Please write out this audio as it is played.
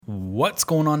What's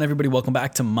going on, everybody? Welcome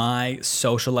back to My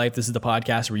Social Life. This is the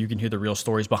podcast where you can hear the real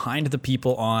stories behind the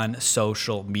people on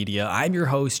social media. I'm your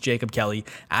host, Jacob Kelly.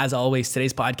 As always,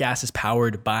 today's podcast is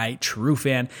powered by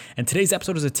TrueFan, and today's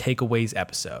episode is a takeaways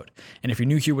episode. And if you're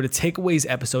new here, what a takeaways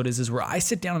episode is where I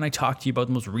sit down and I talk to you about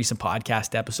the most recent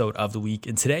podcast episode of the week.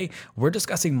 And today, we're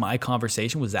discussing my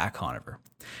conversation with Zack Honarvar.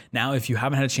 Now, if you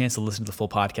haven't had a chance to listen to the full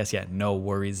podcast yet, no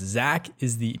worries. Zack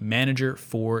is the manager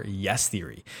for Yes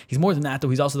Theory. He's more than that, though.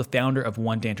 He's also the founder of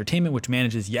One Day Entertainment, which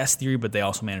manages Yes Theory, but they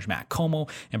also manage Matt Como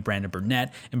and Brandon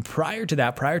Burnett. And prior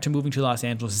to moving to Los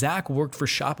Angeles, Zack worked for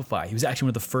Shopify. He was actually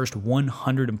one of the first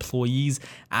 100 employees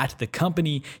at the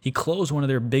company. He closed one of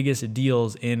their biggest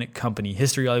deals in company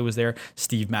history while he was there,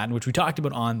 Steve Madden, which we talked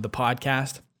about on the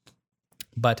podcast.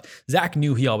 But Zack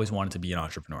knew he always wanted to be an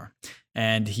entrepreneur.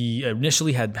 And he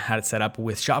initially had it set up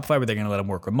with Shopify where they're going to let him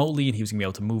work remotely and he was going to be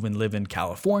able to move and live in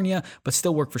California, but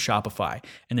still work for Shopify.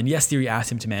 And then Yes Theory asked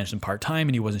him to manage them part-time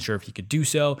and he wasn't sure if he could do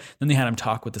so. Then they had him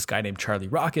talk with this guy named Charlie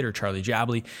Rocket or Charlie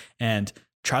Jabley. And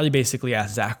Charlie basically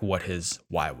asked Zack what his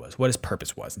why was, what his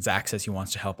purpose was. And Zack says he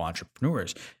wants to help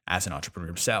entrepreneurs as an entrepreneur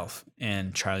himself.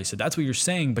 And Charlie said, that's what you're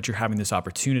saying, but you're having this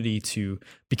opportunity to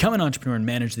become an entrepreneur and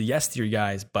manage the Yes Theory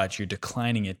guys, but you're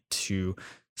declining it to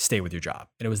stay with your job.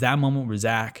 And it was that moment where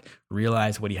Zack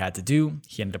realized what he had to do.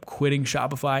 He ended up quitting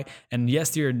Shopify. And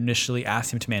Yes Theory initially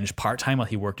asked him to manage part-time while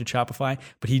he worked at Shopify,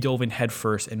 but he dove in head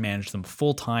first and managed them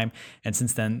full-time. And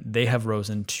since then, they have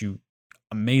risen to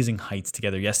amazing heights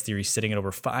together. Yes Theory sitting at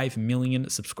over 5 million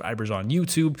subscribers on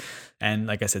YouTube. And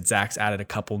like I said, Zack's added a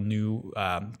couple new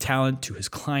talent to his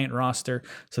client roster.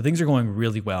 So things are going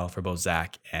really well for both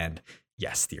Zack and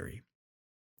Yes Theory.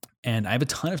 And I have a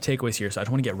ton of takeaways here, so I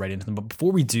just want to get right into them. But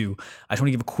before we do, I just want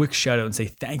to give a quick shout out and say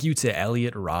thank you to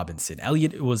Elliot Robinson.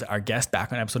 Elliot was our guest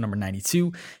back on episode number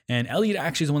 92, and Elliot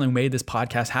actually is the one that made this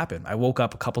podcast happen. I woke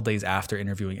up a couple days after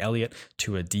interviewing Elliot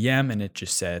to a DM, and it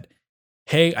just said,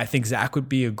 hey, I think Zack would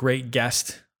be a great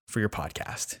guest for your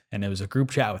podcast. And it was a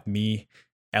group chat with me,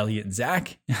 Elliot, and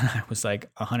Zack. And I was like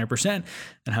 100%.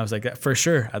 And I was like, for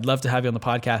sure, I'd love to have you on the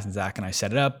podcast. And Zack and I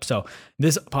set it up. So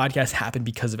this podcast happened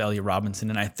because of Elliot Robinson.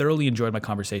 And I thoroughly enjoyed my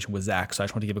conversation with Zack. So I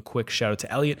just want to give a quick shout out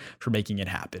to Elliot for making it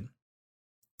happen.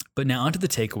 But now onto the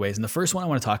takeaways. And the first one I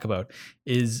want to talk about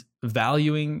is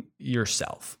valuing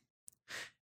yourself.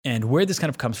 And where this kind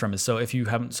of comes from is, so if you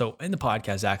haven't, so in the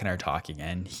podcast, Zack and I are talking,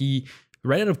 and he,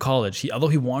 right out of college, although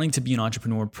he wanting to be an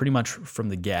entrepreneur pretty much from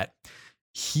the get,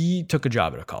 he took a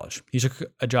job at a college. He took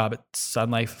a job at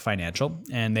Sun Life Financial,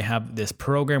 and they have this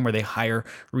program where they hire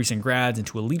recent grads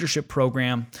into a leadership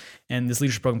program. And this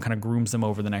leadership program kind of grooms them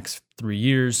over the next 3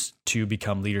 years to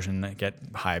become leaders and get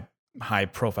high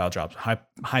profile jobs,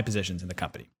 high positions in the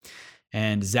company.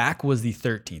 And Zack was the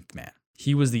 13th man.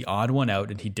 He was the odd one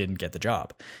out and he didn't get the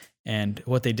job. And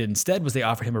what they did instead was they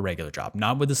offered him a regular job,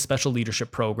 not with a special leadership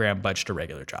program, but just a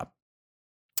regular job.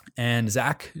 And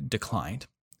Zack declined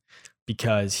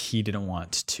because he didn't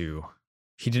want to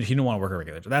work a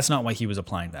regular job. That's not why he was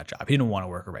applying to that job. He didn't want to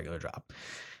work a regular job.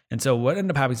 And so what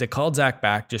ended up happening is they called Zack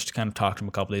back just to kind of talk to him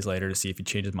a couple days later to see if he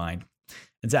changed his mind.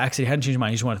 And Zack said he hadn't changed his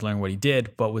mind. He just wanted to learn what he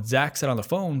did. But what Zack said on the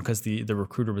phone, because the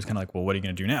recruiter was kind of like, well, what are you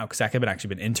going to do now? Because Zack had actually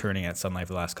been interning at Sun Life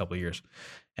the last couple of years.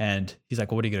 And he's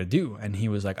like, well, what are you going to do? And he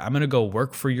was like, I'm going to go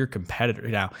work for your competitor.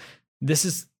 Now,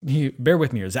 bear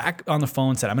with me here. Zack on the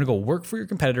phone said, I'm going to go work for your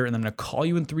competitor and I'm going to call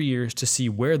you in 3 years to see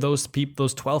where those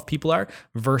 12 people are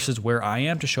versus where I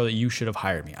am to show that you should have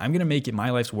hired me. I'm going to make it my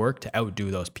life's work to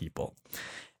outdo those people.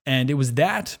 And it was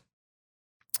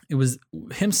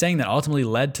him saying that ultimately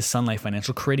led to Sun Life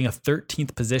Financial creating a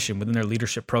 13th position within their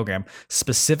leadership program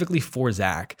specifically for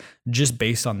Zack, just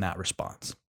based on that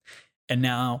response. And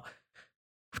now,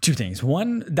 two things.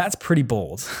 One, that's pretty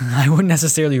bold. I wouldn't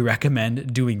necessarily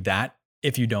recommend doing that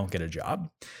if you don't get a job.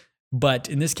 But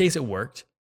in this case, it worked.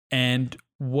 And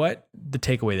what the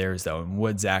takeaway there is, though, and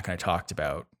what Zack and I talked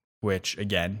about, which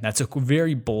again, that's a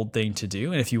very bold thing to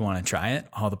do. And if you want to try it,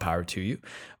 all the power to you.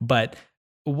 But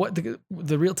what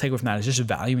the real takeaway from that is just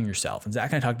valuing yourself. And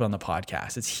Zack and I talked about on the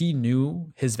podcast, it's he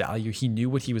knew his value. He knew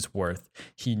what he was worth.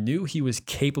 He knew he was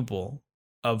capable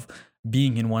of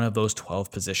being in one of those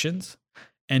 12 positions.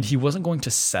 And he wasn't going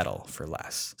to settle for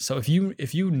less. So if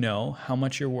you know how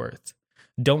much you're worth,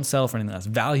 don't settle for anything less.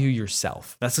 Value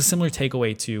yourself. That's a similar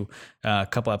takeaway to a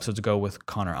couple episodes ago with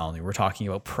Connor Alney. We're talking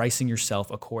about pricing yourself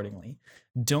accordingly.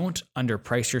 Don't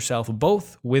underprice yourself,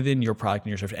 both within your product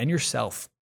and your service and yourself.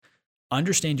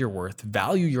 Understand your worth,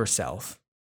 value yourself,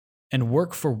 and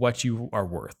work for what you are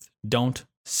worth. Don't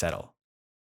settle.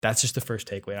 That's just the first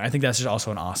takeaway. And I think that's just also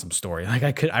an awesome story.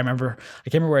 I can't remember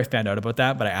where I found out about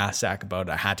that, but I asked Zack about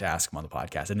it. I had to ask him on the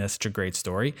podcast, and that's such a great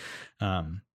story.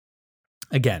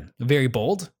 Again, very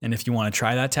bold. And if you want to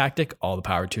try that tactic, all the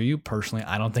power to you. Personally,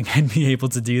 I don't think I'd be able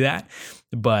to do that,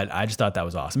 but I just thought that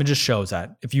was awesome. It just shows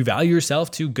that if you value yourself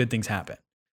too, good things happen.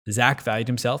 Zack valued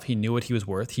himself. He knew what he was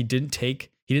worth. He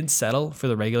didn't settle for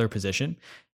the regular position.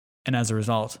 And as a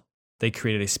result, they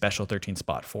created a special 13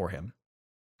 spot for him.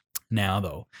 Now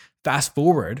though, fast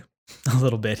forward a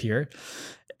little bit here,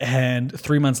 and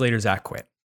 3 months later, Zack quit.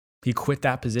 He quit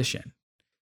that position.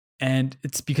 And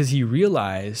it's because he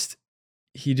realized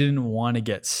he didn't want to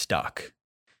get stuck.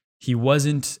 He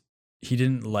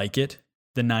didn't like it,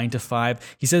 the 9 to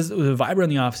 5. He says the vibe around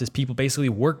the office is people basically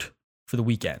worked for the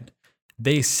weekend.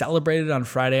 They celebrated on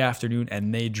Friday afternoon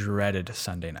and they dreaded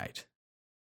Sunday night.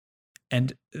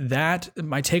 And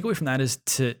my takeaway from that is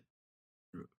to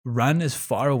run as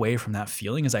far away from that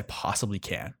feeling as I possibly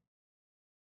can.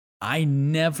 I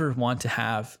never want to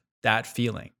have that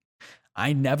feeling.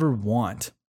 I never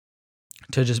want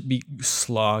to just be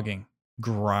slogging,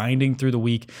 grinding through the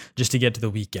week just to get to the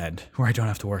weekend where I don't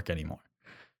have to work anymore.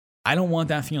 I don't want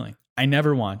that feeling. I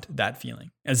never want that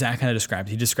feeling. As Zack kind of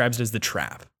describes, he describes it as the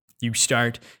trap. You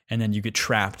start and then you get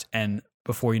trapped, and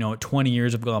before you know it, 20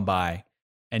 years have gone by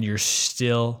and you're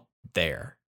still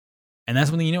there. And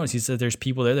that's one thing you notice. He said there's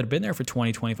people there that have been there for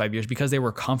 20, 25 years because they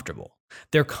were comfortable.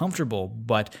 They're comfortable,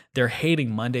 but they're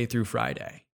hating Monday through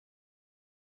Friday.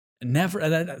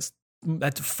 That's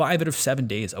 5 out of 7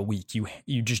 days a week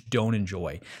you just don't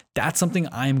enjoy. That's something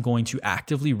I'm going to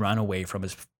actively run away from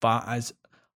as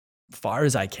far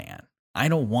as I can. I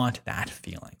don't want that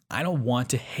feeling. I don't want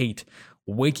to hate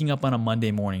waking up on a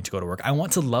Monday morning to go to work. I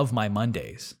want to love my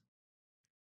Mondays.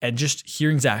 And just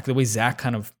hearing Zack, the way Zack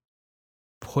kind of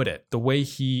put it, the way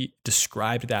he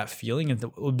described that feeling and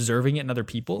observing it in other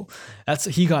people,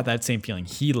 he got that same feeling.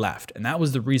 He left. And that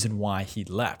was the reason why he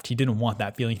left. He didn't want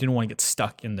that feeling. He didn't want to get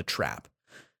stuck in the trap.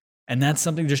 And that's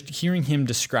something, just hearing him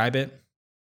describe it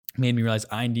made me realize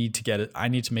I need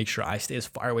to make sure I stay as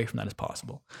far away from that as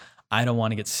possible. I don't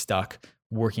want to get stuck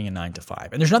working a 9 to 5.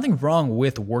 And there's nothing wrong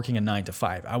with working a 9 to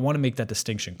 5. I want to make that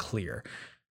distinction clear.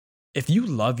 If you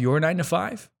love your 9 to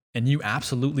 5 and you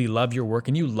absolutely love your work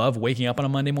and you love waking up on a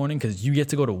Monday morning because you get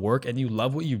to go to work and you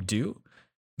love what you do,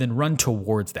 then run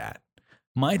towards that.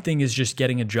 My thing is just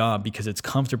getting a job because it's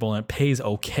comfortable and it pays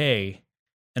okay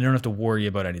and I don't have to worry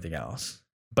about anything else.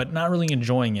 But not really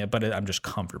enjoying it, but I'm just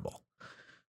comfortable,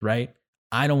 right?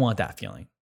 I don't want that feeling.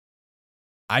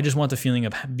 I just want the feeling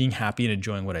of being happy and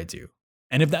enjoying what I do.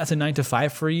 And if that's a 9 to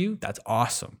 5 for you, that's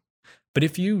awesome. But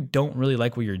if you don't really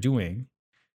like what you're doing,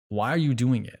 why are you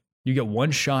doing it? You get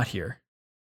one shot here.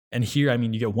 And here,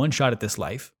 you get one shot at this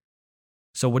life.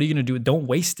 So what are you going to do? Don't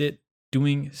waste it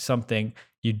doing something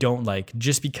you don't like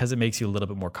just because it makes you a little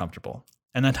bit more comfortable.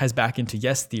 And that ties back into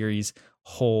Yes Theory's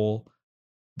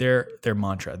their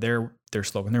mantra, their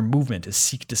slogan, their movement is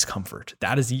seek discomfort.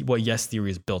 That is what Yes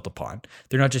Theory is built upon.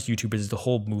 They're not just YouTubers, it's the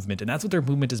whole movement. And that's what their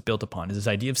movement is built upon, is this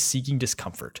idea of seeking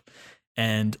discomfort.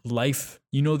 And life,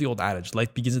 the old adage,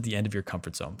 life begins at the end of your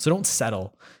comfort zone. So don't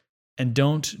settle and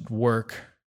don't work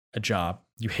a job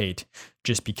you hate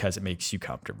just because it makes you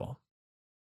comfortable.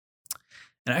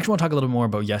 And I actually want to talk a little bit more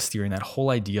about Yes Theory and that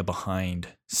whole idea behind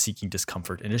seeking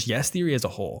discomfort and just Yes Theory as a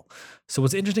whole. So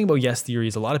what's interesting about Yes Theory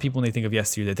is a lot of people, when they think of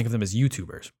Yes Theory, they think of them as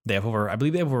YouTubers. I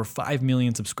believe they have over 5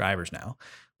 million subscribers now,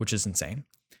 which is insane.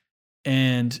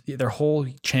 And their whole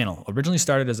channel originally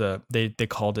started as they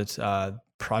called it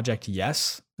Project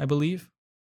Yes, I believe,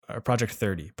 or Project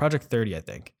 30. Project 30, I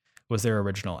think, was their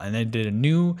original. And they did a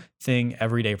new thing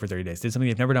every day for 30 days. They did something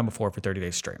they've never done before for 30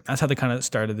 days straight. That's how they kind of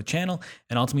started the channel.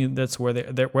 And ultimately, that's where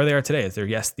they are today, is their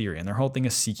Yes Theory. And their whole thing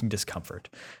is seeking discomfort.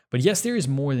 But Yes Theory is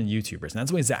more than YouTubers. And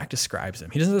that's the way Zack describes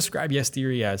them. He doesn't describe Yes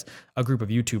Theory as a group of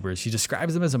YouTubers. He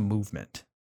describes them as a movement.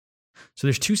 So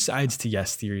there's two sides to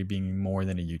Yes Theory being more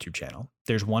than a YouTube channel.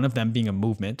 There's one of them being a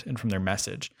movement and from their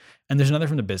message. And there's another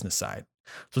from the business side.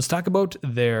 So let's talk about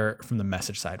from the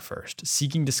message side first,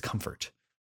 seeking discomfort.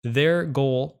 Their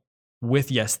goal with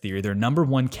Yes Theory, their number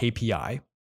one KPI,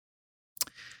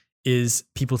 is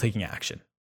people taking action.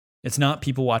 It's not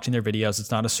people watching their videos.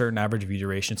 It's not a certain average view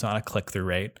duration. It's not a click-through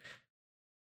rate.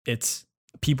 It's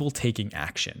people taking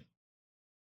action.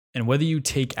 And whether you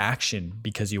take action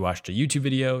because you watched a YouTube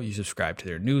video, you subscribed to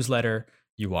their newsletter,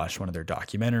 you watched one of their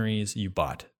documentaries, you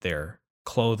bought their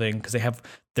clothing, because they have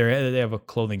a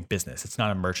clothing business. It's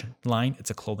not a merchant line,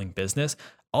 it's a clothing business,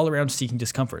 all around seeking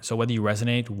discomfort. So whether you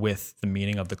resonate with the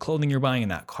meaning of the clothing you're buying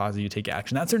and that causes you to take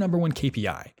action, that's their number one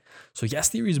KPI. So Yes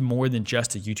Theory is more than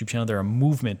just a YouTube channel. They're a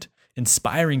movement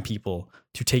inspiring people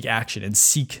to take action and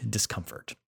seek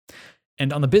discomfort.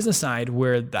 And on the business side,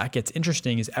 where that gets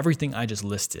interesting is everything I just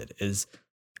listed is,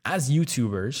 as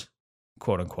YouTubers,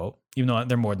 quote unquote, even though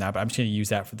they're more than that, but I'm just going to use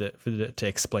that to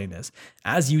explain this.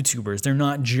 As YouTubers, they're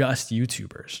not just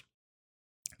YouTubers.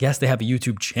 Yes, they have a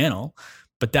YouTube channel,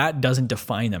 but that doesn't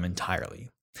define them entirely.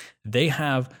 They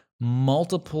have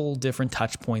multiple different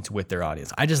touch points with their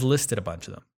audience. I just listed a bunch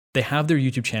of them. They have their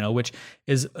YouTube channel, which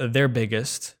is their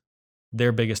biggest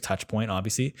touch point.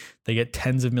 Obviously, they get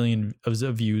tens of millions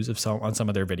of views on some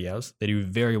of their videos. They do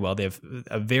very well. They have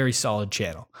a very solid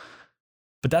channel,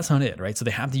 but that's not it, right? So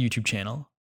they have the YouTube channel,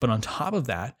 but on top of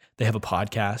that, they have a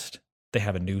podcast, they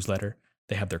have a newsletter,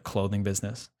 they have their clothing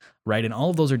business, right? And all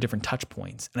of those are different touch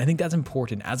points. And I think that's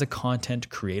important. As a content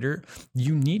creator,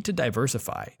 you need to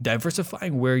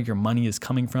diversifying where your money is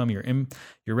coming from, your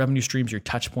revenue streams, your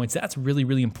touch points. That's really,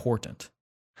 really important.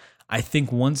 I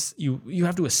think once you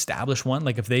have to establish one,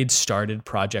 like if they'd started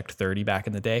Project 30 back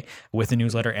in the day with a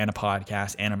newsletter and a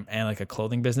podcast and like a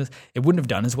clothing business, it wouldn't have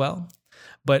done as well.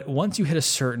 But once you hit a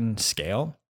certain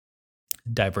scale,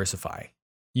 diversify.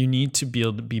 You need to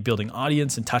be building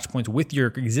audience and touch points with your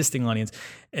existing audience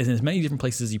in as many different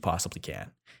places as you possibly can.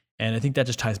 And I think that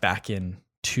just ties back in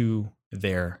to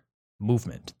their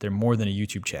movement. They're more than a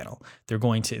YouTube channel. They're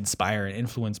going to inspire and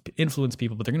influence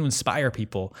people, but they're going to inspire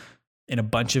people in a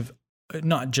bunch of,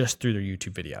 not just through their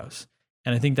YouTube videos.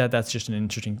 And I think that that's just an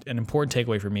important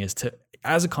takeaway for me is to,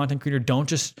 as a content creator, don't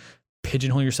just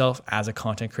pigeonhole yourself as a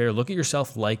content creator. Look at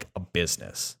yourself like a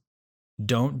business.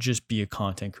 Don't just be a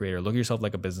content creator. Look at yourself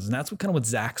like a business. And that's what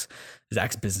Zack's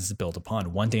business is built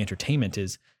upon. One Day Entertainment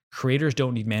is creators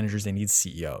don't need managers. They need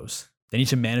CEOs. They need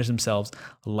to manage themselves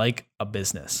like a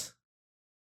business.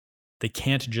 They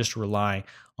can't just rely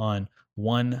on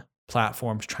one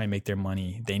platform to try and make their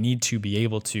money. They need to be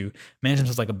able to manage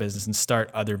themselves like a business and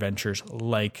start other ventures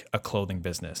like a clothing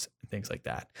business and things like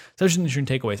that. So there's interesting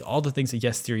takeaways, all the things that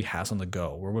Yes Theory has on the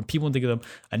go, where when people think of them,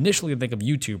 initially they think of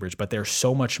YouTubers, but they're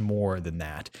so much more than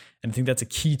that. And I think that's a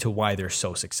key to why they're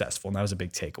so successful. And that was a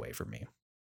big takeaway for me.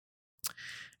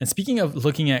 And speaking of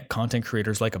looking at content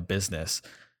creators like a business,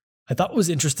 I thought what was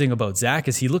interesting about Zack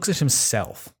is he looks at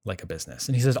himself like a business.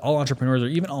 And he says all entrepreneurs or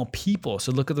even all people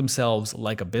should look at themselves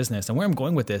like a business. And where I'm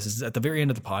going with this is at the very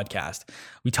end of the podcast,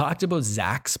 we talked about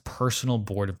Zack's personal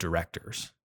board of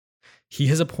directors. He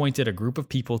has appointed a group of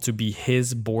people to be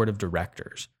his board of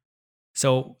directors.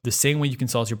 So the same way you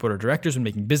consult your board of directors when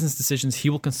making business decisions, he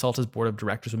will consult his board of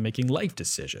directors when making life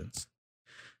decisions.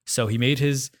 So he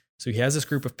has this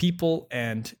group of people,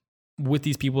 and with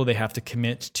these people, they have to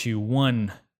commit to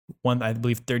one, I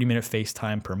believe, 30-minute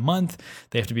FaceTime per month.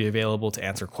 They have to be available to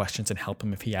answer questions and help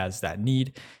him if he has that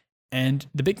need. And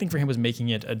the big thing for him was making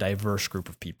it a diverse group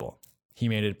of people. He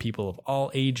made it people of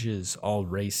all ages, all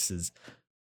races,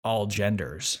 all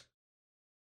genders,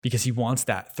 because he wants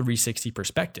that 360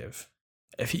 perspective.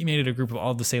 If he made it a group of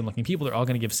all the same looking people, they're all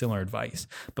going to give similar advice.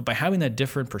 But by having that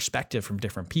different perspective from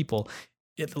different people,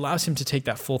 it allows him to take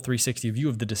that full 360 view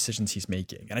of the decisions he's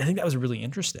making. And I think that was really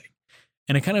interesting.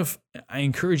 And I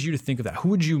encourage you to think of that. Who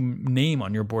would you name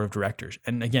on your board of directors?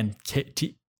 And again,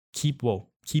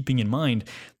 keeping in mind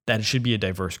that it should be a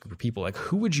diverse group of people. Like,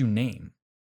 who would you name?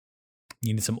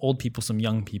 You need some old people, some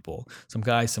young people, some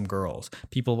guys, some girls,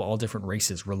 people of all different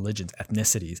races, religions,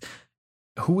 ethnicities.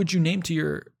 Who would you name to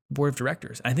your board of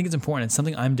directors? I think it's important. It's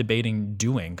something I'm debating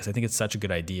doing because I think it's such a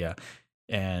good idea.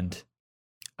 And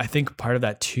I think part of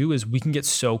that too is we can get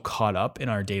so caught up in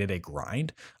our day-to-day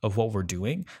grind of what we're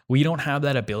doing. We don't have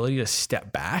that ability to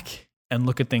step back and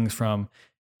look at things from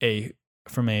a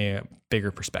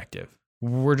bigger perspective.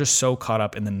 We're just so caught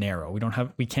up in the narrow.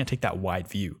 We can't take that wide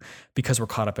view because we're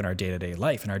caught up in our day-to-day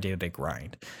life and our day-to-day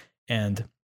grind. And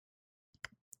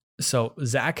so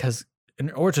in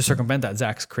order to circumvent that,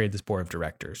 Zack's created this board of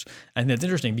directors. And that's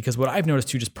interesting because what I've noticed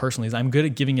too, just personally, is I'm good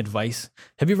at giving advice.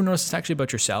 Have you ever noticed this actually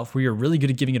about yourself, where you're really good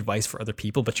at giving advice for other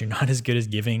people, but you're not as good as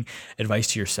giving advice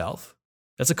to yourself?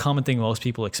 That's a common thing most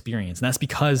people experience. And that's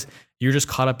because you're just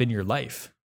caught up in your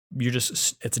life.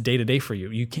 It's a day-to-day for you.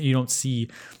 You don't see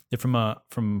it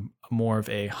from more of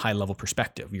a high level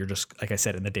perspective. You're just, like I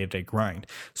said, in the day-to-day grind.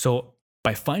 So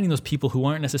by finding those people who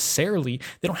aren't necessarily,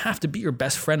 they don't have to be your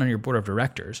best friend on your board of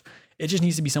directors. It just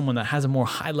needs to be someone that has a more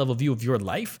high level view of your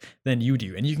life than you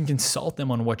do. And you can consult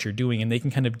them on what you're doing, and they can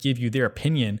kind of give you their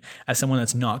opinion as someone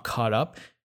that's not caught up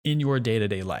in your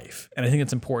day-to-day life. And I think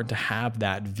it's important to have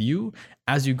that view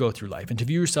as you go through life and to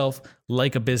view yourself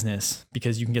like a business,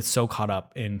 because you can get so caught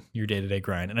up in your day-to-day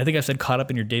grind. And I think I've said caught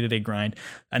up in your day-to-day grind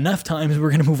enough times. We're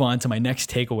going to move on to my next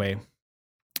takeaway.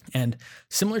 And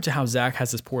similar to how Zack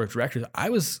has this board of directors, I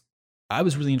was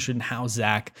really interested in how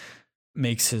Zack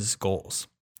makes his goals.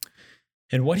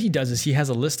 And what he does is he has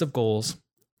a list of goals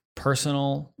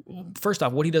personal, first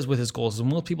off, what he does with his goals is when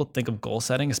most people think of goal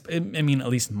setting, I mean, at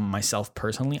least myself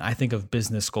personally, I think of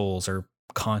business goals or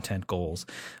content goals,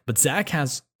 but Zack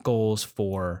has goals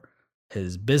for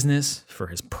his business, for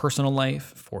his personal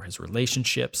life, for his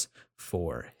relationships,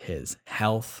 for his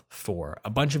health, for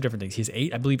a bunch of different things. He's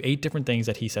eight different things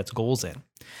that he sets goals in.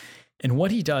 And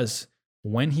what he does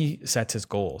when he sets his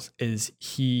goals is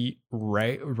he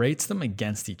rates them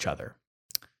against each other.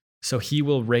 So he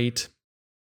will rate,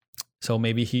 so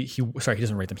maybe he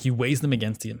doesn't rate them. He weighs them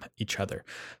against each other.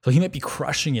 So he might be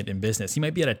crushing it in business. He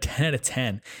might be at a 10 out of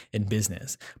 10 in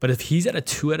business. But if he's at a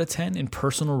 2 out of 10 in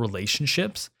personal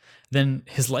relationships, then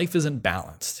his life isn't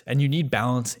balanced. And you need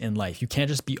balance in life. You can't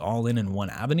just be all in one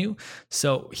avenue.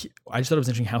 So I just thought it was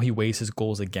interesting how he weighs his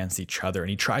goals against each other. And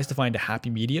he tries to find a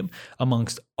happy medium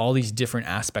amongst all these different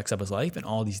aspects of his life and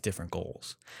all these different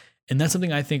goals. And that's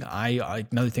something I think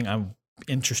another thing I'm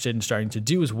interested in starting to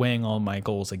do is weighing all my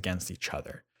goals against each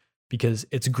other, because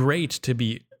it's great to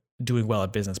be doing well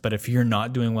at business, but if you're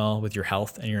not doing well with your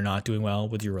health and you're not doing well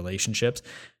with your relationships,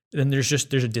 then there's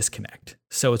a disconnect.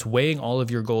 So it's weighing all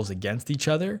of your goals against each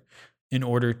other in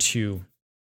order to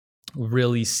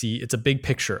really see, it's a big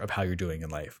picture of how you're doing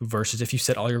in life, versus if you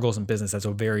set all your goals in business, that's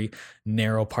a very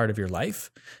narrow part of your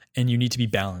life and you need to be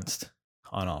balanced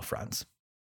on all fronts.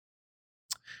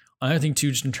 Another thing too,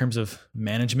 just in terms of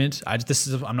management, I'm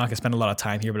not going to spend a lot of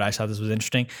time here, but I just thought this was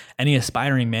interesting. Any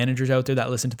aspiring managers out there that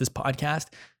listen to this podcast,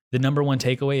 the number one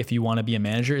takeaway if you want to be a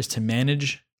manager is to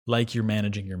manage like you're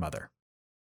managing your mother.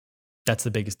 That's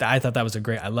the biggest. I thought that was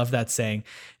I love that saying.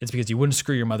 It's because you wouldn't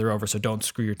screw your mother over, so don't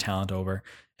screw your talent over.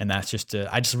 And that's just,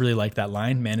 I just really like that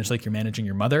line, manage like you're managing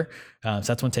your mother. So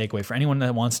that's one takeaway for anyone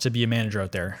that wants to be a manager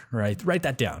out there, right? Write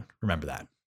that down. Remember that.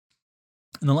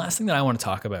 And the last thing that I want to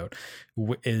talk about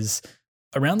is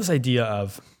around this idea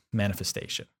of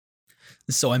manifestation.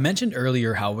 So I mentioned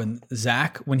earlier how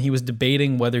when he was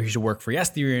debating whether he should work for Yes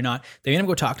Theory or not, they made him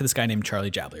go talk to this guy named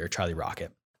Charlie Jabley or Charlie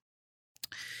Rocket.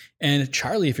 And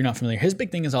Charlie, if you're not familiar, his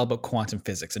big thing is all about quantum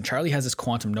physics. And Charlie has this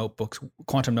quantum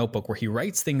notebook where he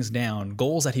writes things down,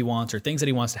 goals that he wants or things that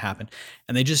he wants to happen,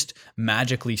 and they just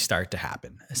magically start to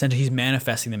happen. Essentially, he's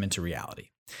manifesting them into reality.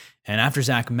 And after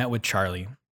Zack met with Charlie,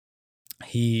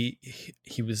 he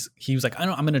was like,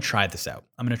 I'm going to try this out.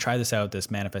 I'm going to try this out, this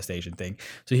manifestation thing.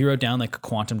 So he wrote down like a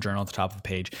quantum journal at the top of the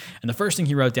page. And the first thing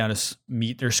he wrote down is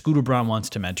Scooter Braun wants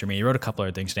to mentor me. He wrote a couple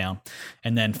other things down.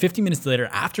 And then 15 minutes later,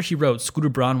 after he wrote Scooter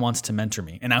Braun wants to mentor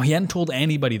me. And now he hadn't told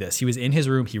anybody this. He was in his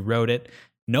room. He wrote it.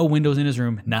 No windows in his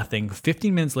room, nothing.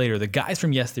 15 minutes later, the guys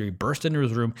from Yes Theory burst into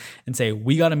his room and say,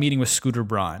 we got a meeting with Scooter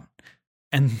Braun.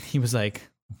 And he was like,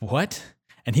 what?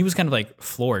 And he was kind of like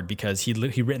floored because he'd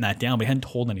written that down, but he hadn't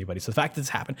told anybody. So the fact that this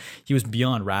happened, he was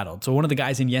beyond rattled. So one of the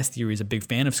guys in Yes Theory is a big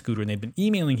fan of Scooter, and they'd been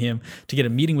emailing him to get a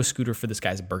meeting with Scooter for this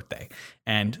guy's birthday.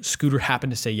 And Scooter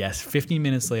happened to say yes 15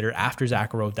 minutes later after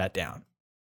Zack wrote that down.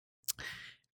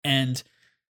 And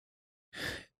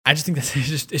I just think it's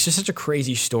just such a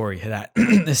crazy story that,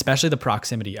 especially the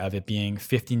proximity of it being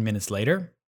 15 minutes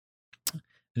later,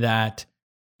 that's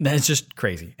just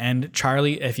crazy. And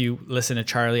Charlie, if you listen to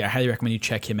Charlie, I highly recommend you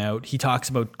check him out. He talks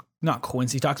about, not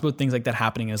coincidence, he talks about things like that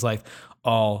happening in his life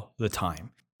all the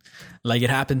time. Like it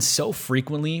happens so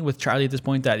frequently with Charlie at this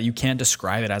point that you can't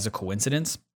describe it as a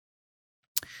coincidence.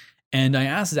 And I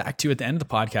asked Zack too, at the end of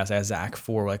the podcast, I asked Zack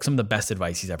for like some of the best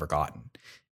advice he's ever gotten.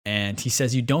 And he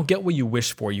says, you don't get what you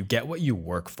wish for, you get what you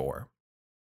work for.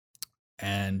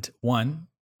 And one,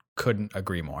 couldn't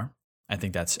agree more.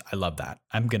 I love that.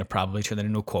 I'm going to probably turn that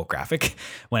into a quote graphic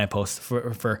when I post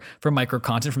for micro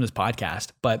content from this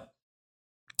podcast. But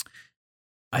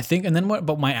I think, and then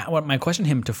what my question to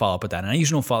him to follow up with that, and I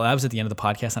usually don't follow, that was at the end of the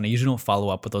podcast, and I usually don't follow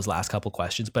up with those last couple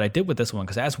questions, but I did with this one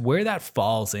because I asked where that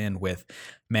falls in with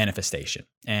manifestation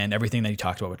and everything that he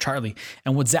talked about with Charlie.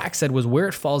 And what Zack said was where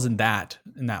it falls in that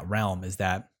realm is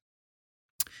that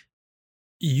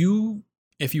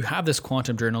if you have this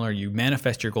quantum journal or you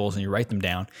manifest your goals and you write them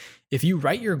down, if you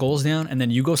write your goals down and then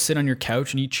you go sit on your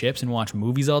couch and eat chips and watch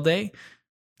movies all day,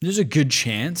 there's a good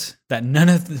chance that none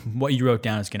of what you wrote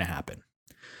down is going to happen.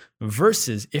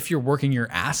 Versus if you're working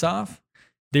your ass off,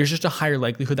 there's just a higher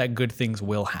likelihood that good things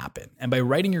will happen. And by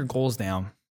writing your goals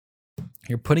down,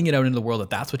 you're putting it out into the world that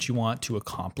that's what you want to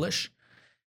accomplish.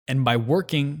 And by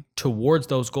working towards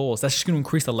those goals, that's just going to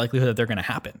increase the likelihood that they're going to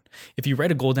happen. If you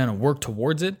write a goal down and work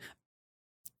towards it,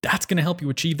 that's going to help you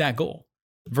achieve that goal.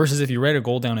 Versus if you write a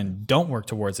goal down and don't work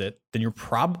towards it, then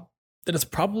it's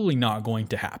probably not going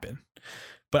to happen.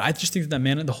 But I just think that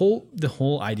the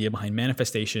whole idea behind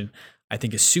manifestation, I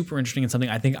think is super interesting and something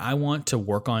I think I want to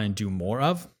work on and do more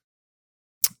of.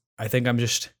 I think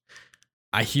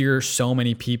I hear so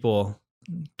many people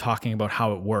talking about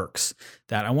how it works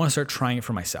that I want to start trying it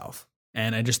for myself.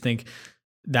 And I just think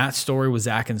that story with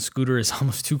Zack and Scooter is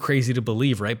almost too crazy to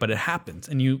believe, right? But it happens.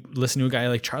 And you listen to a guy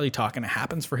like Charlie talk, and it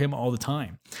happens for him all the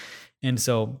time. And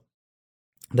so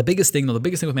the biggest thing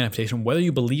with manifestation, whether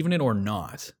you believe in it or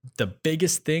not, the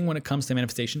biggest thing when it comes to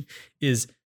manifestation is,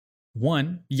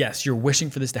 one, yes, you're wishing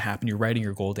for this to happen. You're writing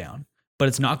your goal down, but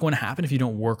it's not going to happen if you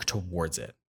don't work towards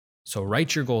it. So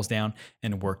write your goals down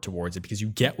and work towards it, because you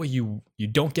get what you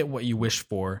don't get what you wish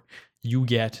for. You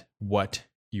get what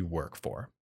you work for.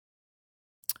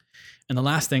 And the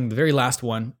last thing, the very last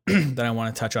one that I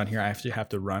want to touch on here, I actually have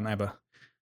to run. I have a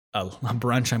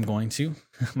brunch I'm going to,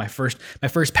 my first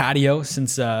patio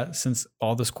since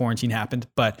all this quarantine happened.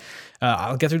 But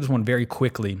I'll get through this one very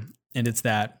quickly, and it's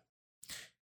that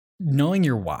knowing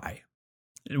your why.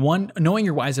 Knowing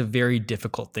your why is a very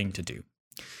difficult thing to do.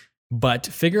 But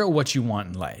figure out what you want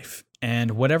in life.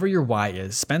 And whatever your why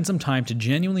is, spend some time to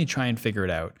genuinely try and figure it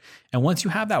out. And once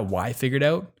you have that why figured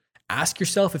out, ask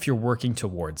yourself if you're working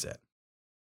towards it.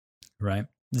 Right?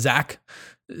 Zack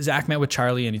met with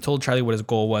Charlie, and he told Charlie what his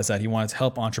goal was, that he wanted to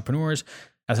help entrepreneurs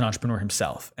as an entrepreneur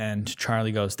himself. And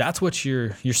Charlie goes, that's what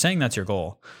you're saying, that's your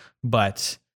goal,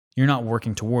 but you're not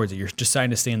working towards it. You're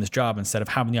deciding to stay in this job instead of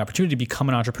having the opportunity to become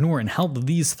an entrepreneur and help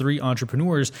these 3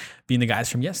 entrepreneurs, being the guys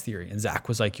from Yes Theory. And Zack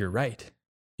was like, you're right.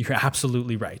 You're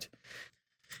absolutely right.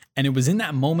 And it was in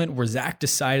that moment where Zack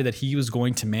decided that he was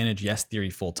going to manage Yes Theory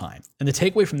full time. And the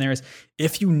takeaway from there is,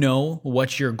 if you know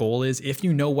what your goal is, if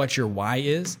you know what your why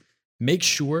is, make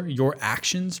sure your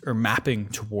actions are mapping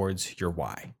towards your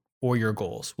why or your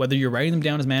goals. Whether you're writing them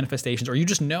down as manifestations or you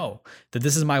just know that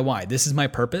this is my why, this is my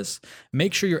purpose,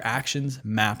 make sure your actions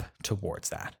map towards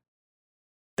that.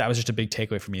 That was just a big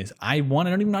takeaway for me. Is I'm not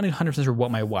even 100% sure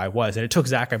what my why was. And it took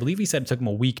Zack, I believe he said it took him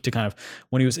a week to kind of,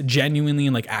 when he was genuinely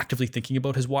and like actively thinking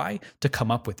about his why, to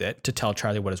come up with it, to tell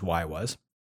Charlie what his why was.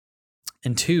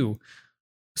 And 2,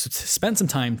 so to spend some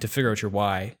time to figure out your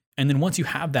why. And then once you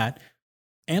have that,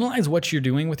 analyze what you're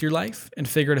doing with your life and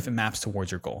figure out if it maps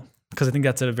towards your goal. Because I think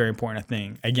that's a very important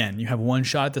thing. Again, you have one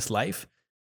shot at this life,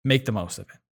 make the most of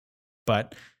it.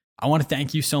 But I want to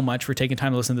thank you so much for taking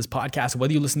time to listen to this podcast.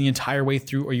 Whether you listen the entire way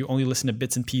through or you only listen to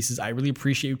bits and pieces, I really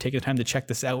appreciate you taking the time to check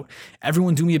this out.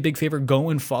 Everyone, do me a big favor. Go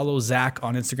and follow Zack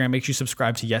on Instagram. Make sure you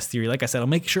subscribe to Yes Theory. Like I said, I'll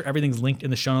make sure everything's linked in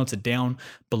the show notes down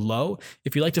below.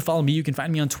 If you'd like to follow me, you can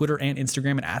find me on Twitter and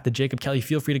Instagram at @TheJacobKelly.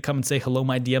 Feel free to come and say hello.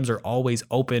 My DMs are always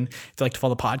open. If you'd like to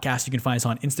follow the podcast, you can find us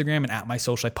on Instagram and at My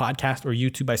Social Life Podcast, or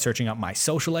YouTube by searching up My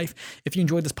Social Life. If you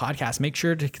enjoyed this podcast, make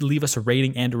sure to leave us a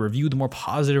rating and a review. The more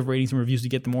positive ratings and reviews we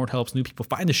get, the more it helps new people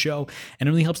find the show, and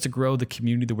it really helps to grow the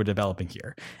community that we're developing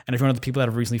here. And if you're one of the people that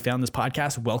have recently found this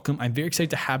podcast, welcome. I'm very excited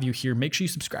to have you here. Make sure you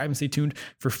subscribe and stay tuned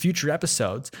for future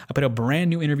episodes. I put out brand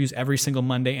new interviews every single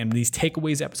Monday and these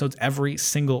takeaways episodes every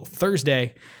single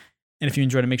Thursday. And if you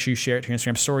enjoyed it, make sure you share it to your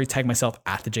Instagram story, tag myself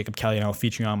at @TheJacobKelly, and I'll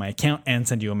feature you on my account and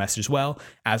send you a message as well.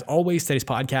 As always, today's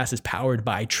podcast is powered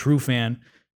by TrueFan.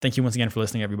 Thank you once again for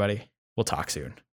listening, everybody. We'll talk soon.